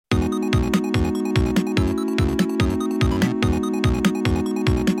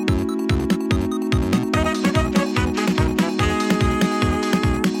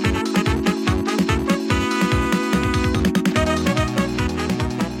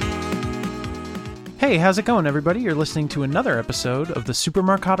Hey, how's it going, everybody? You're listening to another episode of the Super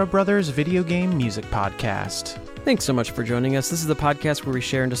Marcato Brothers Video Game Music Podcast. Thanks so much for joining us. This is the podcast where we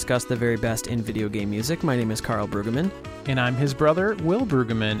share and discuss the very best in video game music. My name is Carl Brueggemann. And I'm his brother, Will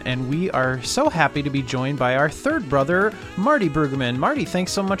Brueggemann, and we are so happy to be joined by our third brother, Marty Brueggemann. Marty,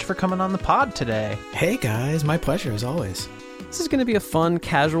 thanks so much for coming on the pod today. Hey guys, my pleasure as always. This is going to be a fun,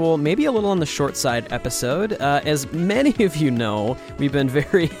 casual, maybe a little on the short side episode. As many of you know, we've been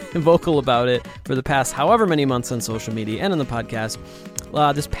very vocal about it for the past however many months on social media and on the podcast.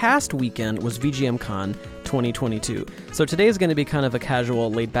 This past weekend was VGMCon 2022. So today is going to be kind of a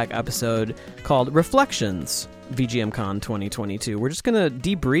casual, laid-back episode called Reflections VGMCon 2022. We're just going to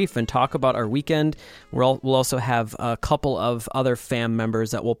debrief and talk about our weekend. We'll also have a couple of other fam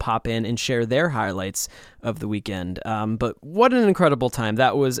members that will pop in and share their highlights of the weekend. But what an incredible time.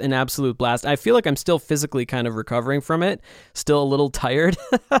 That was an absolute blast. I feel like I'm still physically kind of recovering from it, still a little tired,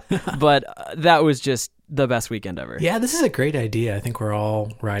 but that was just the best weekend ever. Yeah, this is a great idea. I think we're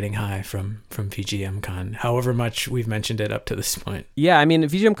all riding high from VGMCon, however much we've mentioned it up to this point. Yeah, I mean,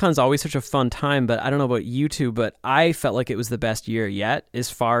 VGMCon is always such a fun time, but I don't know about you two, but I felt like it was the best year yet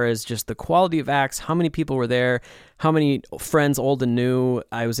as far as just the quality of acts, how many people were there, how many friends, old and new,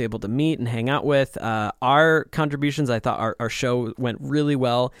 I was able to meet and hang out with. Our contributions, I thought our show went really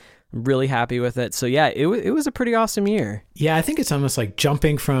well. Really happy with it. So yeah, it was a pretty awesome year. Yeah, I think it's almost like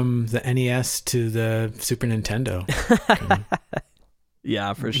jumping from the NES to the Super Nintendo.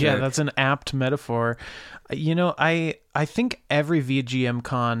 Yeah, for sure. Yeah, that's an apt metaphor. You know, I think every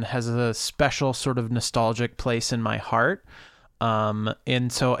VGMCon has a special sort of nostalgic place in my heart. And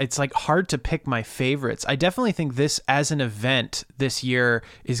so it's like hard to pick my favorites. I definitely think this as an event this year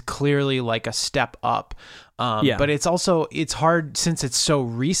is clearly like a step up. But it's hard since it's so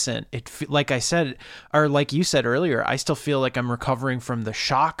recent. Like I said, or like you said earlier, I still feel like I'm recovering from the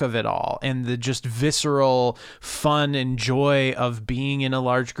shock of it all and the just visceral fun and joy of being in a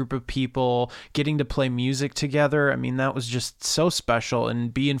large group of people, getting to play music together. I mean, that was just so special,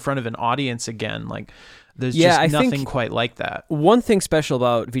 and be in front of an audience again. Like, there's just nothing quite like that. One thing special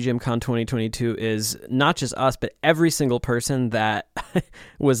about VGMCon 2022 is not just us, but every single person that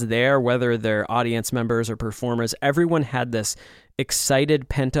was there, whether they're audience members or performers, everyone had this excited,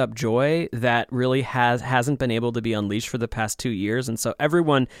 pent-up joy that really hasn't been able to be unleashed for the past 2 years. And so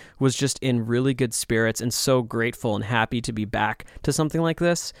everyone was just in really good spirits and so grateful and happy to be back to something like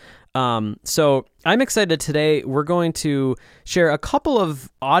this. So I'm excited today. We're going to share a couple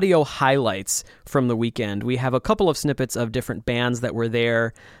of audio highlights from the weekend. We have a couple of snippets of different bands that were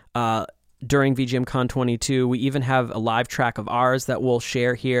there during VGMCon 22. We even have a live track of ours that we'll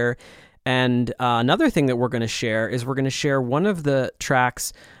share here. And another thing that we're going to share is we're going to share one of the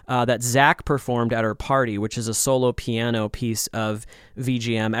tracks that Zach performed at our party, which is a solo piano piece of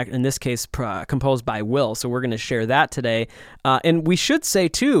VGM, in this case composed by Will. So we're going to share that today. And we should say,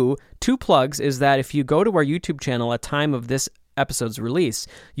 two plugs, is that if you go to our YouTube channel at time of this episode's release,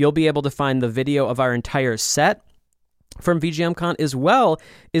 you'll be able to find the video of our entire set from VGMCon, as well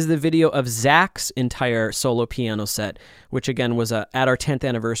is the video of Zach's entire solo piano set, which again was at our 10th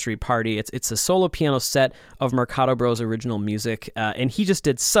anniversary party. It's a solo piano set of Marcato Bros original music, and he just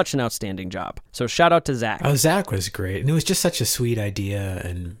did such an outstanding job. So shout out to Zach. Oh, Zach was great, and it was just such a sweet idea,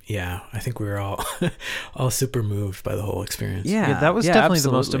 and yeah, I think we were all super moved by the whole experience. Yeah, that was definitely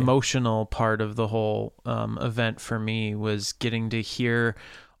absolutely the most emotional part of the whole event for me, was getting to hear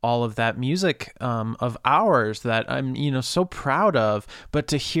all of that music of ours that I'm, so proud of, but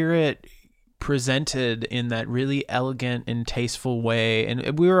to hear it presented in that really elegant and tasteful way.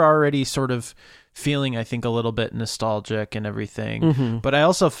 And we were already sort of feeling, I think, a little bit nostalgic and everything. Mm-hmm. But I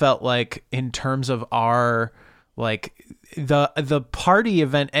also felt like in terms of our, like, the party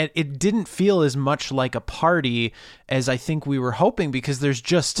event, it didn't feel as much like a party as I think we were hoping, because there's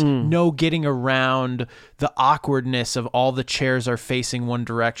just no getting around the awkwardness of all the chairs are facing one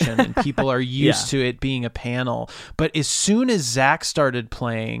direction and people are used to it being a panel. But as soon as Zach started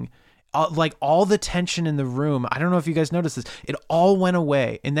playing, like all the tension in the room, I don't know if you guys noticed this, it all went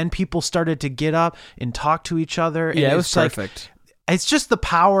away. And then people started to get up and talk to each other. And it was perfect. It's just the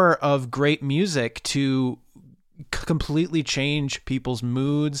power of great music to completely change people's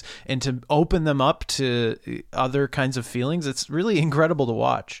moods and to open them up to other kinds of feelings. It's really incredible to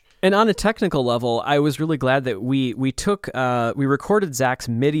watch. And on a technical level, I was really glad that we recorded Zach's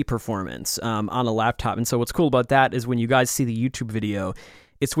MIDI performance on a laptop. And so what's cool about that is when you guys see the YouTube video,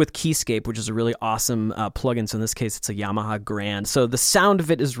 It's with Keyscape, which is a really awesome plugin. So in this case, it's a Yamaha Grand. So the sound of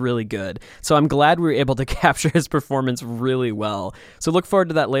it is really good. So I'm glad we were able to capture his performance really well. So look forward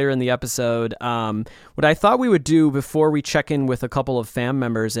to that later in the episode. What I thought we would do before we check in with a couple of fam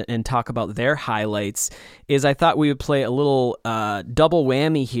members and talk about their highlights is I thought we would play a little double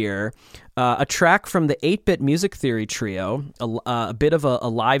whammy here. A track from the 8-Bit Music Theory Trio, a bit of a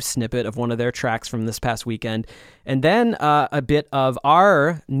live snippet of one of their tracks from this past weekend, and then a bit of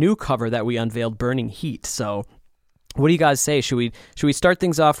our new cover that we unveiled, Burning Heat. So what do you guys say? Should we start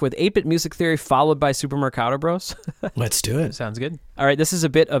things off with 8-Bit Music Theory followed by Super Mercado Bros? Let's do it. Sounds good. All right, this is a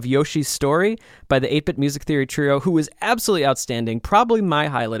bit of Yoshi's Story by the 8-Bit Music Theory Trio, who was absolutely outstanding, probably my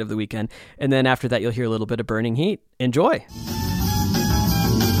highlight of the weekend. And then after that, you'll hear a little bit of Burning Heat. Enjoy.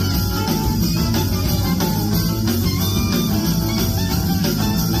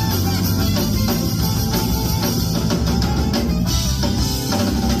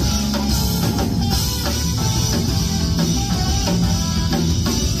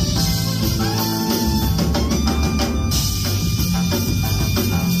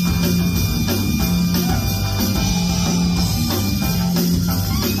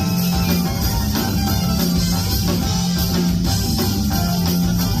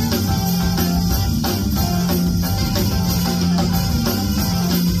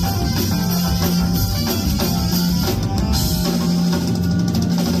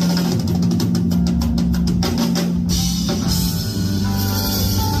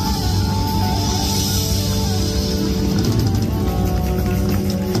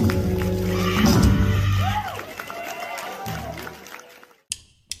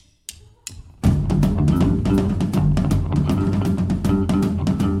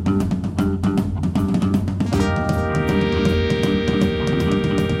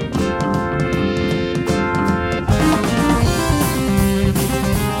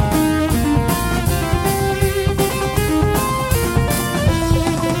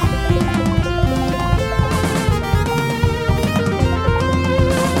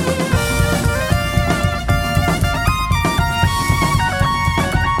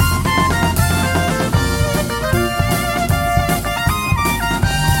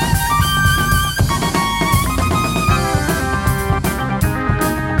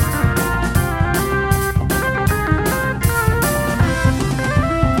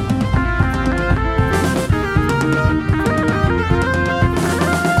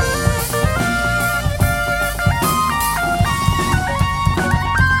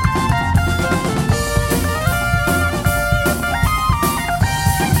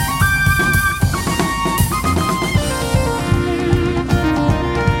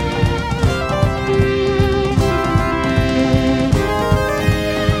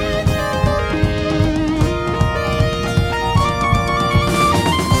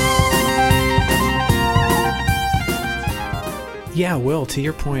 Yeah, Will, to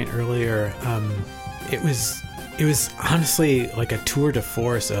your point earlier, it was honestly like a tour de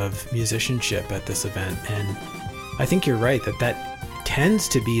force of musicianship at this event, and I think you're right that tends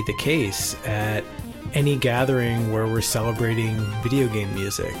to be the case at any gathering where we're celebrating video game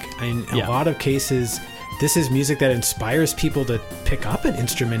music. In a lot of cases, this is music that inspires people to pick up an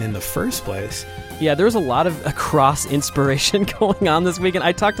instrument in the first place. Yeah, there was a lot of cross inspiration going on this weekend.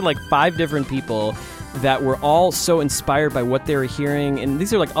 I talked to like 5 different people that were all so inspired by what they were hearing, and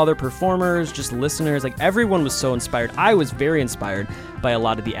these are like other performers, just listeners, like everyone was so inspired. I was very inspired by a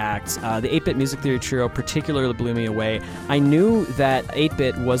lot of the acts. The 8-Bit Music Theory Trio particularly blew me away. I knew that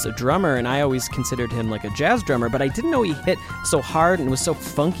 8-Bit was a drummer, and I always considered him like a jazz drummer, but I didn't know he hit so hard and was so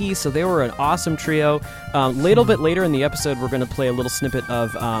funky, so they were an awesome trio. A little bit later in the episode, we're going to play a little snippet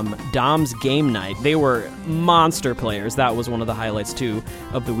of Dom's Game Night. They were monster players. That was one of the highlights, too,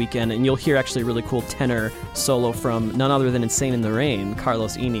 of the weekend, and you'll hear actually a really cool tenor solo from none other than Insane in the Rain,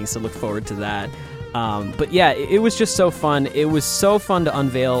 Carlos Eni, so look forward to that. But yeah, it was just so fun. It was so fun to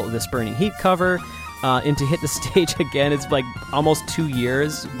unveil this Burning Heat cover and to hit the stage again. It's like almost 2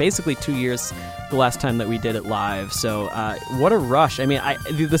 years, basically 2 years the last time that we did it live. So what a rush. I mean,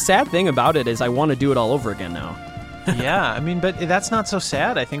 the sad thing about it is I want to do it all over again now. Yeah, I mean, but that's not so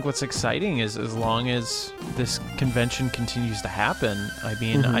sad. I think what's exciting is as long as this convention continues to happen, I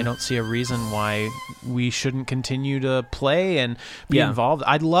mean, I don't see a reason why we shouldn't continue to play and be involved.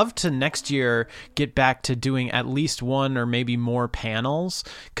 I'd love to next year get back to doing at least one or maybe more panels,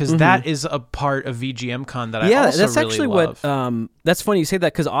 because that is a part of VGM Con that I also that's really actually love. what That's funny you say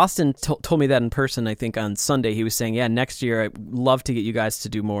that, because Austin told me that in person, I think on Sunday. He was saying, yeah, next year I'd love to get you guys to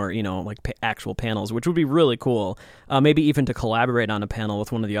do more, like actual panels, which would be really cool. Maybe even to collaborate on a panel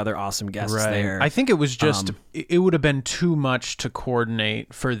with one of the other awesome guests there. I think it was just, it would have been too much to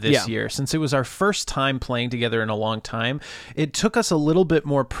coordinate for this year. Since it was our first time playing together in a long time, it took us a little bit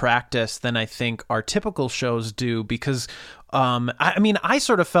more practice than I think our typical shows do, because I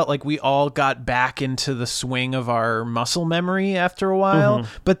sort of felt like we all got back into the swing of our muscle memory after a while,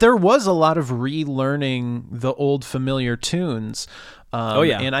 but there was a lot of relearning the old familiar tunes.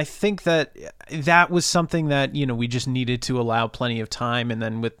 And I think that was something that, we just needed to allow plenty of time. And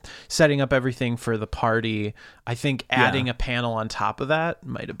then with setting up everything for the party, I think adding a panel on top of that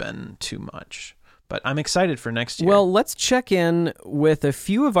might have been too much. But I'm excited for next year. Well, let's check in with a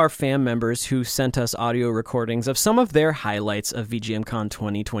few of our fan members who sent us audio recordings of some of their highlights of VGMCon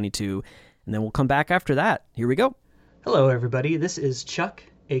 2022, and then we'll come back after that. Here we go. Hello, everybody. This is Chuck,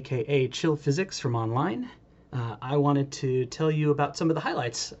 a.k.a. Chill Physics from online. I wanted to tell you about some of the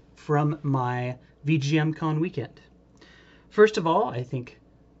highlights from my VGMCon weekend. First of all, I think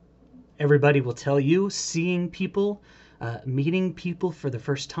everybody will tell you, seeing people, meeting people for the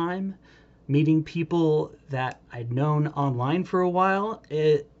first time, meeting people that I'd known online for a while,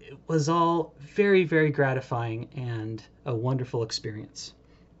 it was all very, very gratifying and a wonderful experience.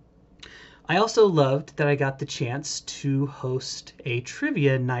 I also loved that I got the chance to host a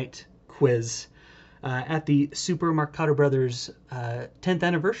trivia night quiz at the Super Marcato Brothers 10th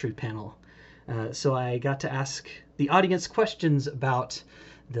anniversary panel. So I got to ask the audience questions about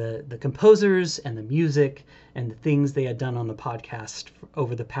the composers and the music and the things they had done on the podcast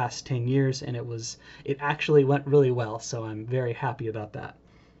over the past 10 years, and it actually went really well, so I'm very happy about that.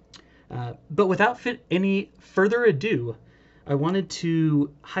 But without any further ado, I wanted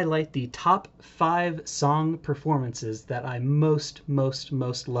to highlight the top 5 song performances that I most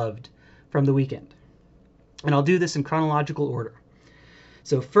loved from the weekend. And I'll do this in chronological order.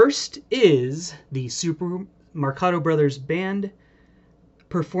 So first is the Super Marcato Brothers Band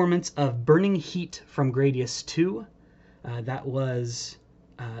performance of Burning Heat from Gradius 2. That was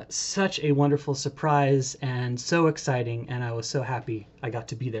such a wonderful surprise and so exciting, and I was so happy I got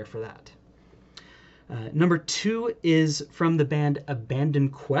to be there for that. Number 2 is from the band Abandon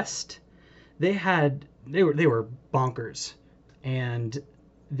Quest. They were bonkers, and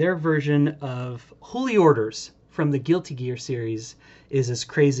their version of Holy Orders from the Guilty Gear series is as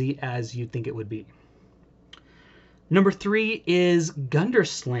crazy as you'd think it would be. Number 3 is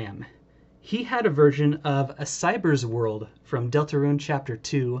Gunderslam. He had a version of A Cyber's World from Deltarune Chapter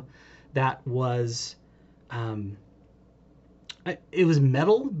 2 that was, it was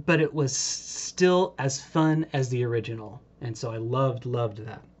metal, but it was still as fun as the original. And so I loved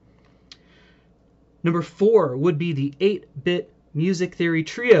that. Number 4 would be the 8-bit Music Theory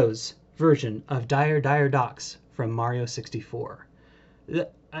Trios version of Dire Dire Docks from Mario 64.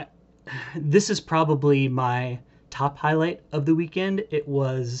 This is probably my top highlight of the weekend.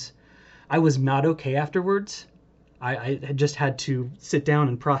 I was not okay afterwards. I just had to sit down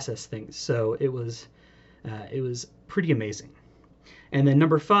and process things. So it was pretty amazing. And then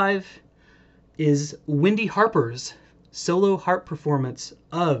number 5 is Wendy Harper's solo harp performance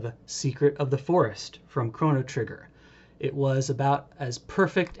of Secret of the Forest from Chrono Trigger. It was about as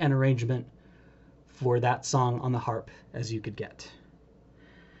perfect an arrangement for that song on the harp as you could get.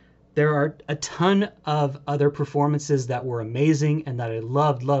 There are a ton of other performances that were amazing and that I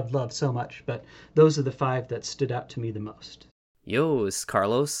loved so much, but those are the 5 that stood out to me the most. Yo, it's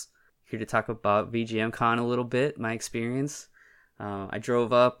Carlos, here to talk about VGMCon a little bit, my experience. I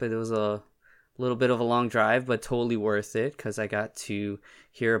drove up, it was a little bit of a long drive, but totally worth it because I got to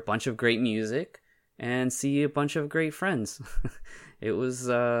hear a bunch of great music and see a bunch of great friends. It was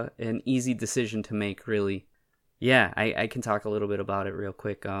an easy decision to make, really. Yeah, I can talk a little bit about it real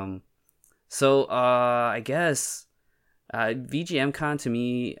quick. So I guess VGMCon to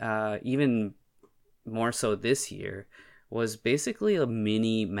me, even more so this year, was basically a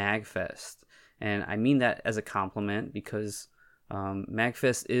mini MagFest. And I mean that as a compliment because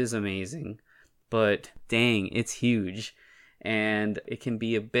MagFest is amazing, but dang, it's huge. And it can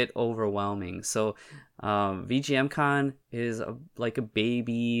be a bit overwhelming. So VGMCon is like a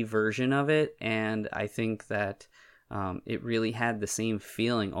baby version of it, and I think that it really had the same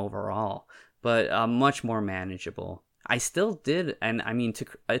feeling overall, but much more manageable. I still did, and I mean,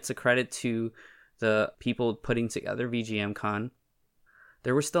 it's a credit to the people putting together VGMCon.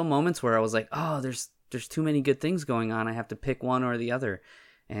 There were still moments where I was like, oh, there's too many good things going on. I have to pick one or the other.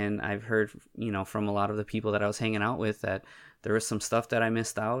 And I've heard, from a lot of the people that I was hanging out with that there was some stuff that I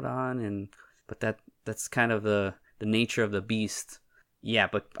missed out on, but that's kind of the the nature of the beast. Yeah,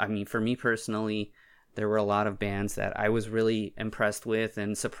 but I mean, for me personally, there were a lot of bands that I was really impressed with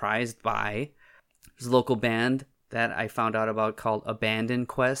and surprised by. There's a local band that I found out about called Abandon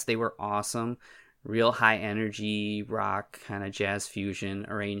Quest. They were awesome. Real high energy rock, kind of jazz fusion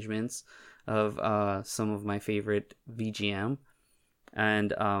arrangements of some of my favorite VGM.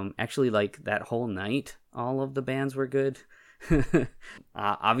 And actually, like, that whole night, all of the bands were good.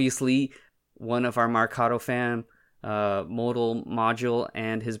 Obviously, one of our Marcato fan, Modal Module,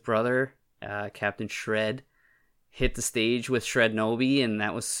 and his brother, Captain Shred, hit the stage with Shred Nobi, and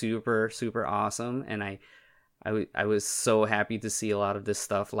that was super, super awesome. And I was so happy to see a lot of this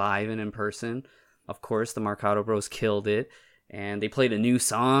stuff live and in person. Of course, the Marcato Bros killed it, and they played a new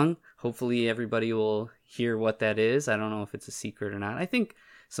song. Hopefully everybody will hear what that is. I don't know if it's a secret or not. I think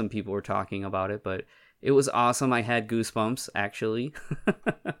some people were talking about it, but it was awesome. I had goosebumps, actually.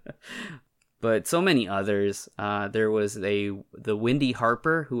 But so many others. There was the Wendy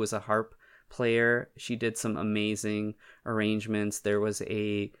Harper, who was a harp player. She did some amazing arrangements. There was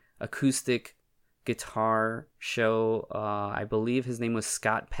a acoustic guitar show. I believe his name was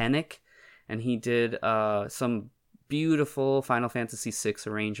Scott Pennick, and he did some beautiful Final Fantasy VI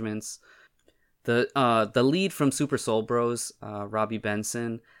arrangements. The lead from Super Soul Bros, Robbie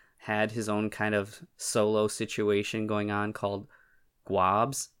Benson, had his own kind of solo situation going on called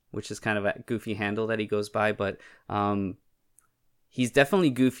Guabs, which is kind of a goofy handle that he goes by, but he's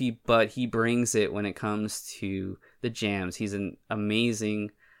definitely goofy, but he brings it when it comes to the jams. He's an amazing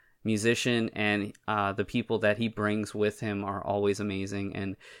musician, and the people that he brings with him are always amazing,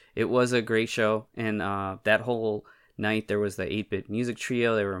 and it was a great show. And that whole night there was the 8-Bit Music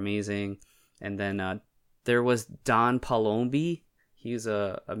Trio. They were amazing. And then there was Don Palombi. He's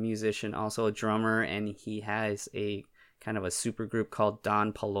a musician, also a drummer, and he has a kind of a super group called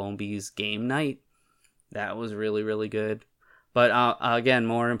Don Palombi's Game Night. That was really, really good. But again,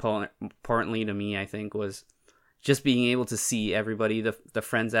 more importantly to me, I think, was just being able to see everybody, the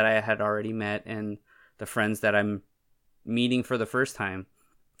friends that I had already met and the friends that I'm meeting for the first time.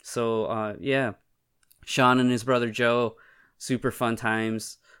 So, yeah, Sean and his brother Joe, super fun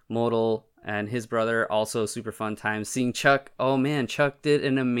times. Modal and his brother, also super fun times. Seeing Chuck, oh man, Chuck did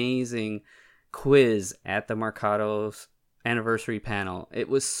an amazing quiz at the Marcato's anniversary panel. It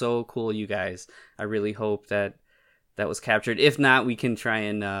was so cool, you guys. I really hope that was captured. If not, we can try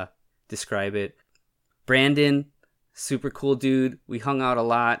and describe it. Brandon, super cool dude. We hung out a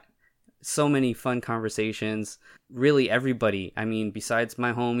lot. So many fun conversations. Really everybody. I mean, besides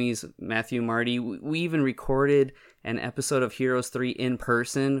my homies, Matthew, Marty, we even recorded an episode of Heroes 3 in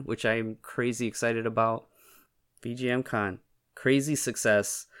person, which I'm crazy excited about. VGM Con. Crazy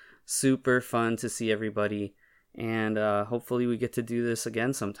success. Super fun to see everybody. And hopefully we get to do this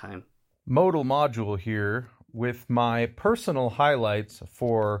again sometime. Modal Module here with my personal highlights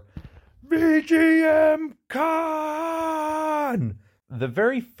for VGM Con. The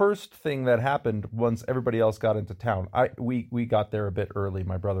very first thing that happened once everybody else got into town, we got there a bit early,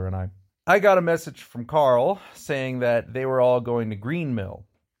 my brother and I. I got a message from Carl saying that they were all going to Green Mill.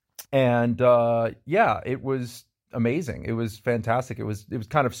 And yeah, it was amazing. It was fantastic. It was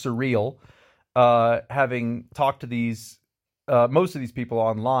kind of surreal having talked to these most of these people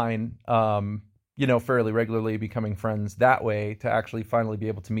online, fairly regularly, becoming friends that way. To actually finally be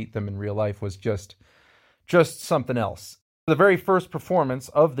able to meet them in real life was just something else. The very first performance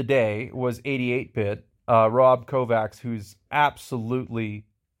of the day was 88-bit, Rob Kovacs, who's absolutely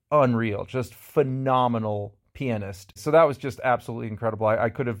unreal, just phenomenal pianist. So that was just absolutely incredible. I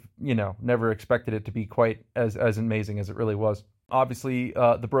could have, never expected it to be quite as amazing as it really was. Obviously,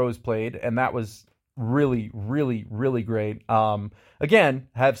 the Bros played, and that was really, really, really great. Again,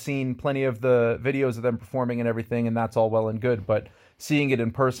 have seen plenty of the videos of them performing and everything, and that's all well and good, but seeing it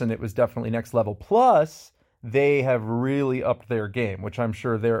in person, it was definitely next level. Plus, they have really upped their game, which I'm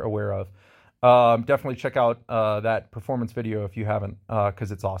sure they're aware of. Definitely check out that performance video if you haven't,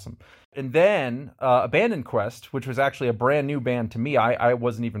 because it's awesome. And then Abandon Quest, which was actually a brand new band to me. I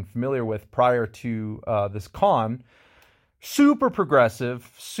wasn't even familiar with prior to this con. Super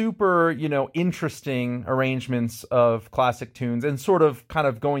progressive, super, interesting arrangements of classic tunes, and sort of kind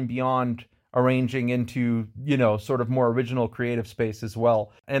of going beyond arranging into, sort of more original creative space as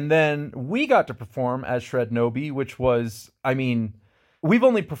well. And then we got to perform as Shred Nobi, which was, we've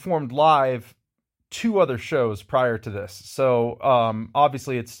only performed live 2 other shows prior to this. So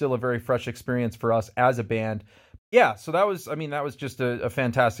obviously it's still a very fresh experience for us as a band. Yeah, so that was just a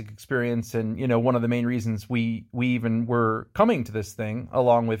fantastic experience, and one of the main reasons we even were coming to this thing,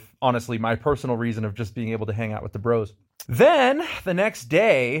 along with honestly my personal reason of just being able to hang out with the Bros. Then the next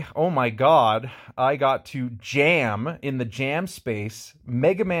day, oh my God, I got to jam in the jam space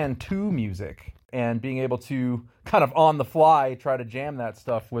Mega Man 2 music, and being able to kind of on the fly try to jam that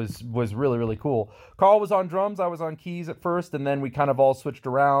stuff was really, really cool. Carl was on drums, I was on keys at first, and then we kind of all switched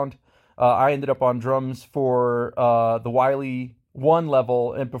around. I ended up on drums for the Wily 1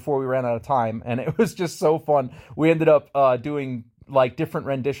 level and before we ran out of time, and it was just so fun. We ended up doing like different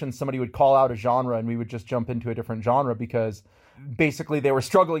renditions. Somebody would call out a genre and we would just jump into a different genre because basically they were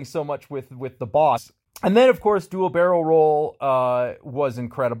struggling so much with the boss. And then, of course, Dual Barrel Roll was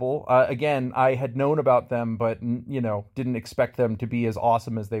incredible. Again, I had known about them, but, didn't expect them to be as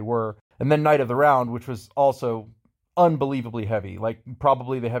awesome as they were. And then Night of the Round, which was also unbelievably heavy, like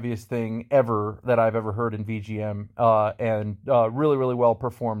probably the heaviest thing ever that I've ever heard in VGM, and really, really well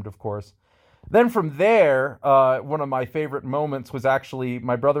performed, of course. Then from there, one of my favorite moments was actually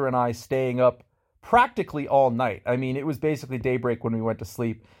my brother and I staying up practically all night. I mean, it was basically daybreak when we went to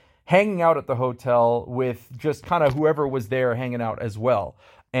sleep, hanging out at the hotel with just kind of whoever was there hanging out as well.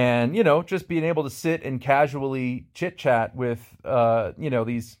 And, just being able to sit and casually chit-chat with,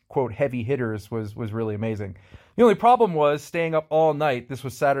 these, quote, heavy hitters was really amazing. The only problem was staying up all night, this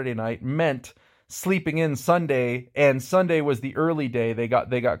was Saturday night, meant sleeping in Sunday, and Sunday was the early day. They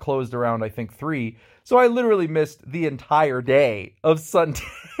got closed around, I think, 3. So I literally missed the entire day of Sunday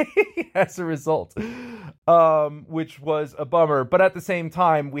as a result, which was a bummer. But at the same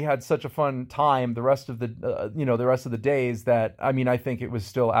time, we had such a fun time the rest of the days that, I think it was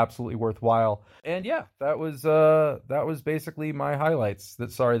still absolutely worthwhile. And yeah, that was basically my highlights.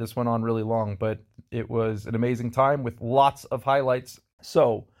 Sorry, this went on really long, but it was an amazing time with lots of highlights.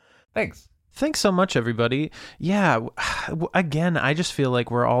 So, thanks. Thanks so much, everybody. Yeah, again, I just feel like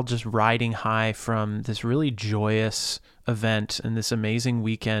we're all just riding high from this really joyous event and this amazing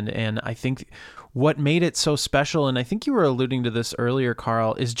weekend. And I think what made it so special, and I think you were alluding to this earlier,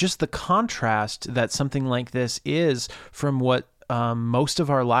 Carl, is just the contrast that something like this is from what most of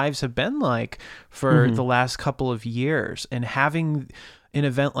our lives have been like for the last couple of years. And having an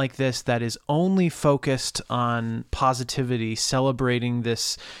event like this that is only focused on positivity, celebrating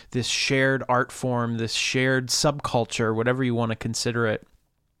this shared art form, this shared subculture, whatever you want to consider it.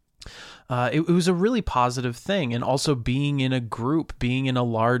 It was a really positive thing. And also being in a group, being in a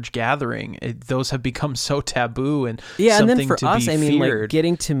large gathering, those have become so taboo and and then for to us, be feared. Like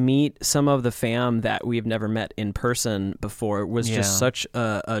getting to meet some of the fam that we've never met in person before was just such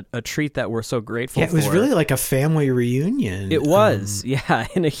a treat that we're so grateful for. Yeah, it was really like a family reunion. It was,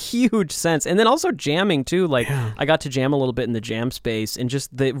 in a huge sense. And then also jamming too. I got to jam a little bit in the jam space, and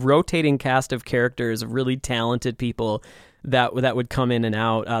just the rotating cast of characters of really talented people that would come in and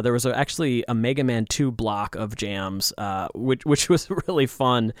out. There was actually a Mega Man 2 block of jams, which was really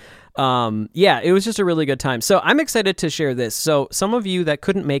fun. It was just a really good time. So I'm excited to share this. So some of you that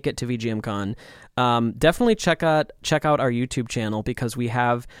couldn't make it to VGMCon, definitely check out our YouTube channel, because we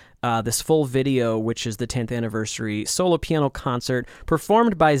have this full video, which is the 10th anniversary solo piano concert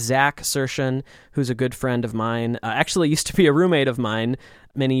performed by Zach Sershin, who's a good friend of mine, actually used to be a roommate of mine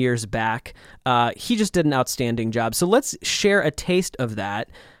many years back. He just did an outstanding job. So let's share a taste of that.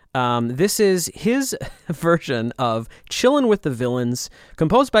 This is his version of Chillin' with the Villains,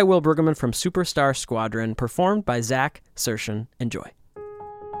 composed by Will Brueggemann from Superstar Squadron, performed by Zach Sershin. Enjoy.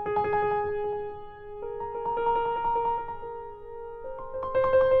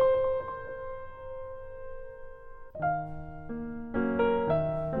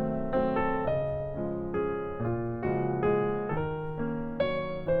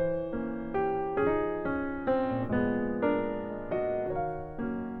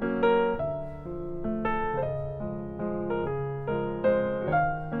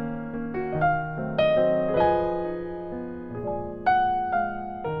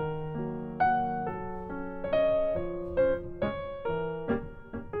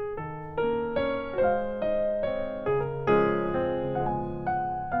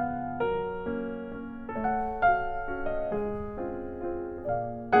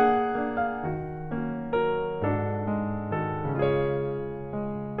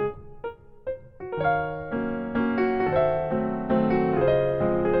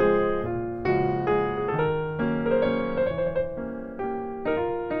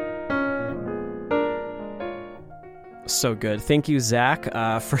 so good. Thank you, Zach,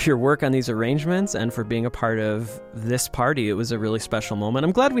 for your work on these arrangements and for being a part of this party. It was a really special moment.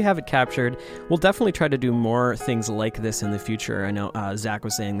 I'm glad we have it captured. We'll definitely try to do more things like this in the future. I know Zach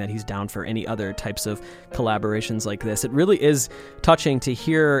was saying that he's down for any other types of collaborations like this. It really is touching to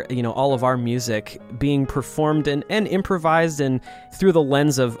hear, all of our music being performed and improvised and through the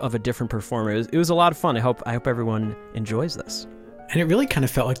lens of a different performer. It was a lot of fun. I hope everyone enjoys this. And it really kind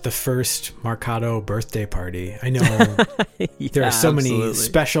of felt like the first Marcato birthday party. I know there are so absolutely. many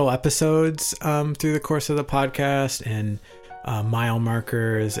special episodes through the course of the podcast, and mile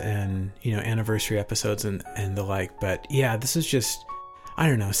markers and, anniversary episodes and the like. But yeah, this is just, I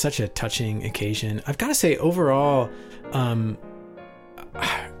don't know, such a touching occasion. I've got to say, overall,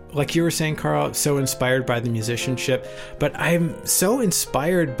 like you were saying, Carl, so inspired by the musicianship, but I'm so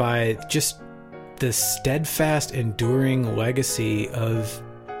inspired by just the steadfast, enduring legacy of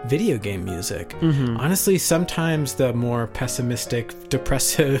video game music. Mm-hmm. Honestly, sometimes the more pessimistic,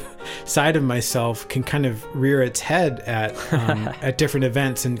 depressive side of myself can kind of rear its head at different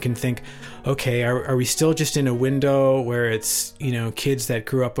events and can think, okay, are we still just in a window where it's, kids that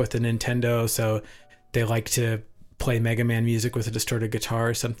grew up with a Nintendo, so they like to play Mega Man music with a distorted guitar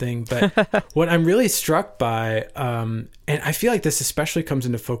or something. But what I'm really struck by, and I feel like this especially comes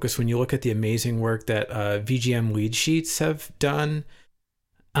into focus when you look at the amazing work that VGM lead sheets have done,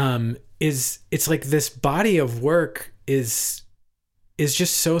 is it's like this body of work is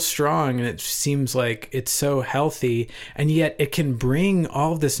just so strong, and it seems like it's so healthy, and yet it can bring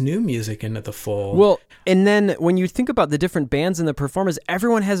all of this new music into the fold. Well, and then when you think about the different bands and the performers,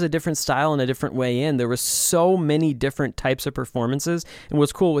 everyone has a different style and a different way in. There were so many different types of performances. And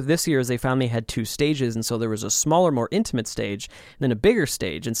what's cool with this year is they found they had 2 stages. And so there was a smaller, more intimate stage, and then a bigger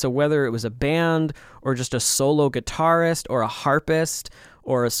stage. And so whether it was a band or just a solo guitarist or a harpist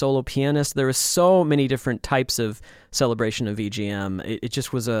or a solo pianist, there was so many different types of celebration of VGM. It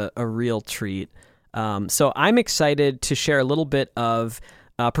just was a real treat. So I'm excited to share a little bit of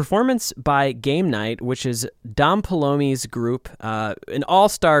performance by Game Night, which is Dom Palomi's group, an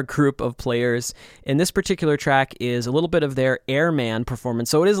all-star group of players. And this particular track is a little bit of their Airman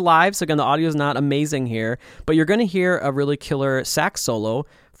performance. So it is live, so again, the audio is not amazing here, but you're going to hear a really killer sax solo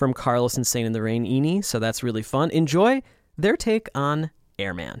from Carlos and Saint in the Rain Eni, so that's really fun. Enjoy their take on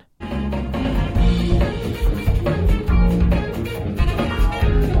Airman.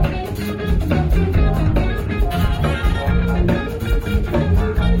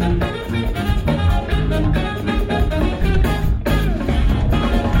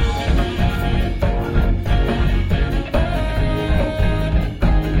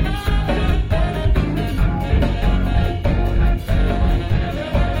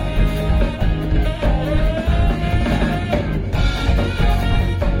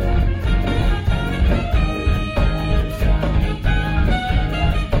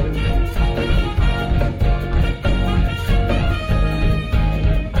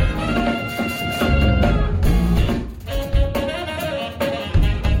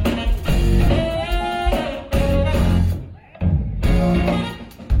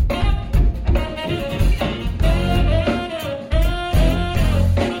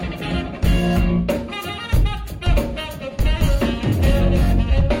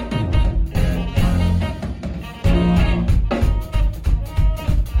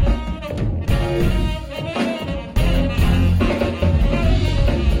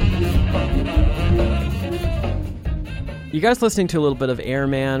 You guys listening to a little bit of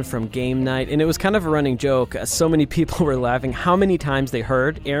Airman from Game Night, and it was kind of a running joke. So many people were laughing how many times they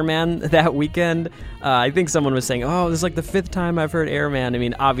heard Airman that weekend. I think someone was saying, oh, this is like the 5th time I've heard Airman. I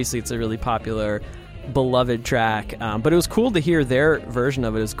mean, obviously it's a really popular, beloved track, but it was cool to hear their version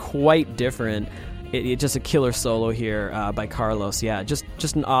of it. It was quite different. It just a killer solo here by Carlos. Yeah,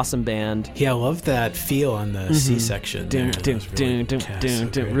 just an awesome band. Yeah, I love that feel on the C section.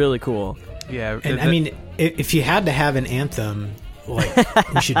 Really cool. Yeah, and I mean, if you had to have an anthem, like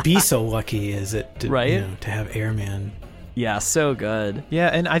you should be so lucky, is it? To, right? To have Airman. Yeah, so good. Yeah,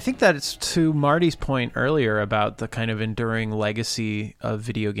 and I think that it's to Marty's point earlier about the kind of enduring legacy of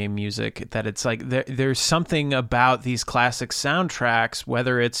video game music, that it's like there's something about these classic soundtracks,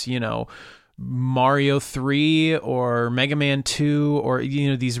 whether it's, Mario 3 or Mega Man 2 or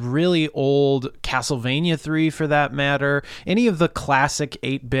these really old Castlevania 3 for that matter, any of the classic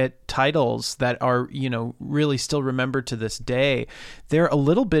 8-bit titles that are really still remembered to this day, they're a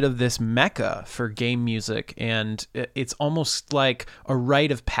little bit of this mecca for game music, and it's almost like a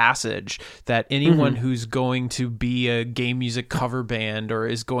rite of passage that anyone who's going to be a game music cover band or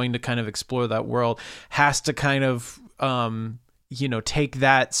is going to kind of explore that world has to kind of take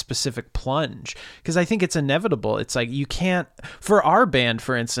that specific plunge, because I think it's inevitable. It's like you can't, for our band,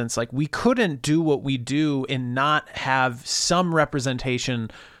 for instance, like we couldn't do what we do and not have some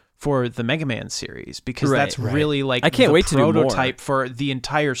representation for the Mega Man series, because that's really like I can't the wait to do more. prototype for the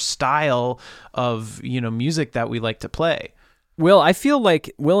entire style of music that we like to play. Will, I feel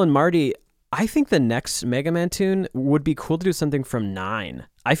like Will and Marty, I think the next Mega Man tune would be cool to do something from 9.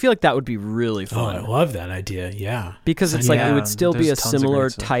 I feel like that would be really fun. Oh, I love that idea. Yeah. Because it's like it would still be a there's tons of similar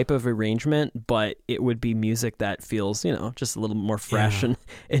great stuff. type of arrangement, but it would be music that feels, just a little more fresh and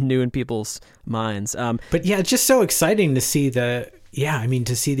new in people's minds. But yeah, it's just so exciting to see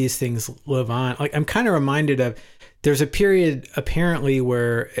to see these things live on. Like, I'm kind of reminded of, there's a period apparently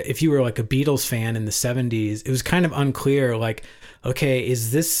where if you were like a Beatles fan in the 70s, it was kind of unclear, like, okay,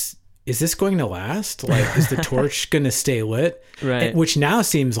 is this going to last? Like, is the torch going to stay lit? Right. Which now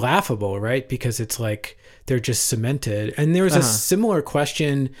seems laughable, right? Because it's like they're just cemented. And there was a similar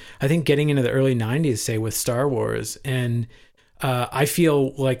question, I think, getting into the early 90s, say, with Star Wars. And I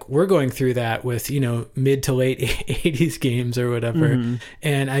feel like we're going through that with, mid to late 80s games or whatever. Mm-hmm.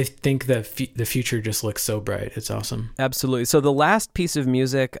 And I think that the future just looks so bright. It's awesome. Absolutely. So the last piece of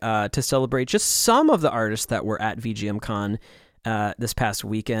music to celebrate just some of the artists that were at VGMCon this past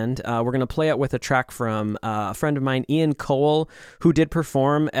weekend. We're going to play it with a track from a friend of mine, Ian Cole, who did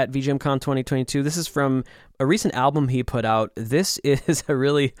perform at VGMCon 2022. This is from a recent album he put out. This is a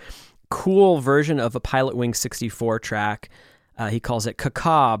really cool version of a Pilot Wing 64 track. He calls it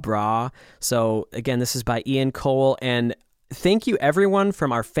Caca Bra. So again, this is by Ian Cole. And thank you everyone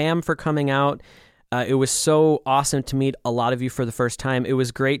from our fam for coming out. It was so awesome to meet a lot of you for the first time. It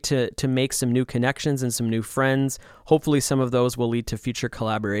was great to make some new connections and some new friends. Hopefully some of those will lead to future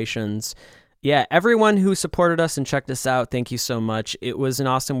collaborations. Yeah, everyone who supported us and checked us out, thank you so much. It was an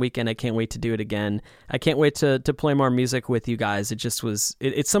awesome weekend. I can't wait to do it again. I can't wait to play more music with you guys. It just was,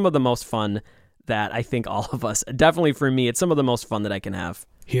 it's some of the most fun that I think all of us, definitely for me, it's some of the most fun that I can have.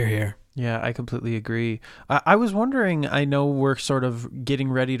 Hear, hear. Yeah, I completely agree. I was wondering, I know we're sort of getting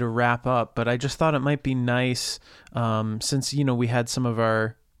ready to wrap up, but I just thought it might be nice, since, we had some of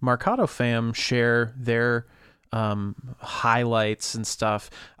our Marcato fam share their highlights and stuff.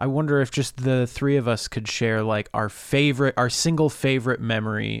 I wonder if just the three of us could share like our single favorite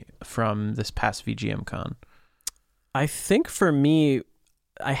memory from this past VGMCon. I think for me,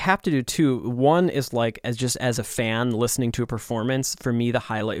 I have to do two. One is like as a fan listening to a performance. For me, the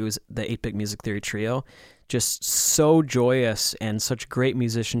highlight was the 8-Bit Music Theory Trio. Just so joyous and such great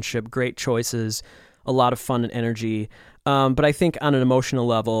musicianship, great choices, a lot of fun and energy. But I think on an emotional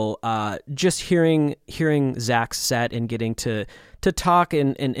level, just hearing Zach's set and getting to talk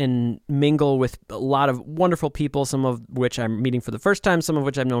and mingle with a lot of wonderful people, some of which I'm meeting for the first time, some of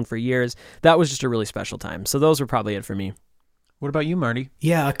which I've known for years. That was just a really special time. So those were probably it for me. What about you, Marty?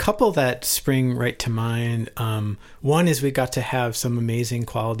 Yeah, a couple that spring right to mind. One is we got to have some amazing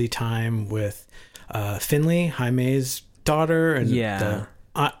quality time with Finley, Jaime's daughter, and the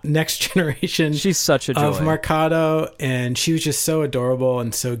next generation. She's such a joy. Of Marcato, and she was just so adorable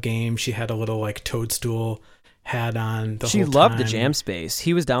and so game. She had a little like toadstool hat on the whole time. She loved the jam space.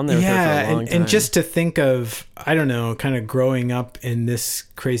 He was down there with her for a long time. And just to think of, I don't know, kind of growing up in this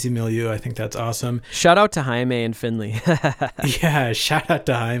crazy milieu, I think that's awesome. Shout out to Jaime and Finley. Yeah, shout out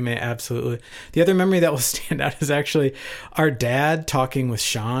to Jaime, absolutely. The other memory that will stand out is actually our dad talking with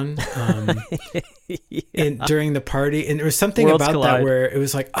Sean during the party. And there was something Worlds about collide. that where it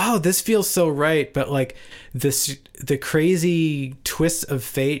was like, oh, this feels so right. But like the crazy twist of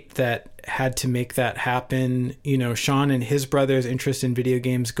fate that had to make that happen, Sean and his brother's interest in video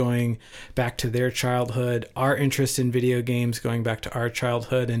games going back to their childhood, our interest in video games going back to our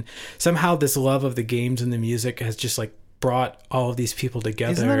childhood, and somehow this love of the games and the music has just like brought all of these people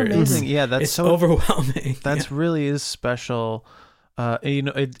together. Isn't that amazing? Yeah, that's it's so overwhelming. That's really is special.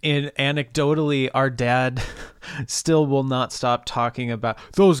 Anecdotally, our dad still will not stop talking about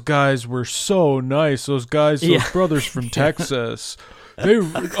those guys were so nice. Those brothers from Texas.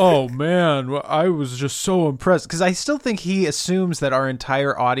 Oh man, I was just so impressed because I still think he assumes that our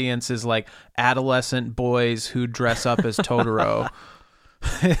entire audience is like adolescent boys who dress up as Totoro.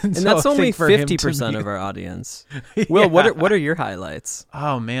 and that's only 50% of our audience. Will, what are your highlights?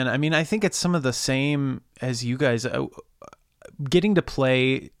 Oh man, I mean, I think it's some of the same as you guys. Getting to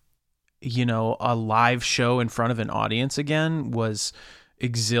play, a live show in front of an audience again was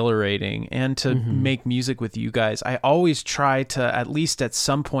exhilarating, and to make music with you guys. I always try to, at least at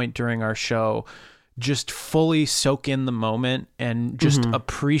some point during our show, just fully soak in the moment and just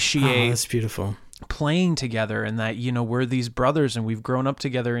appreciate that's beautiful. playing together, and that, you know, we're these brothers and we've grown up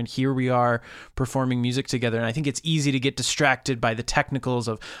together, and here we are performing music together. And I think it's easy to get distracted by the technicals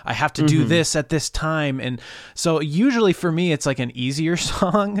of I have to do this at this time. And so usually for me, it's like an easier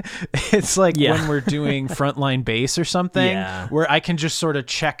song. It's like when we're doing frontline bass or something where I can just sort of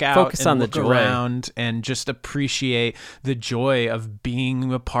check out, focus and on look the joy around and just appreciate the joy of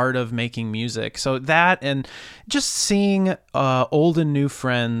being a part of making music. So that, and just seeing old and new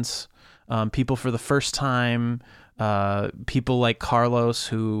friends, people for the first time, people like Carlos,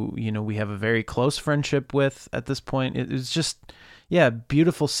 who, you know, we have a very close friendship with at this point. It's just,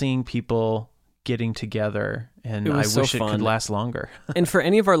 beautiful seeing people getting together, and I wish it could last longer. And for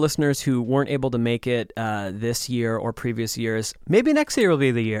any of our listeners who weren't able to make it this year or previous years, maybe next year will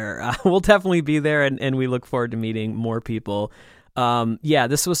be the year. We'll definitely be there, and we look forward to meeting more people.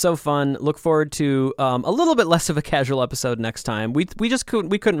 This was so fun. Look forward to a little bit less of a casual episode next time. We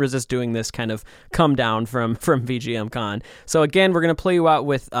couldn't resist doing this kind of come down from VGM Con. So again, we're gonna play you out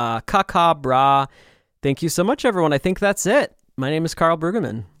with Kaka Bra. Thank you so much, everyone. I think that's it. My name is Carl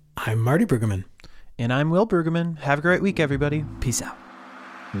Brueggemann. I'm Marty Brueggemann. And I'm Will Brueggemann. Have a great week, everybody. Peace out.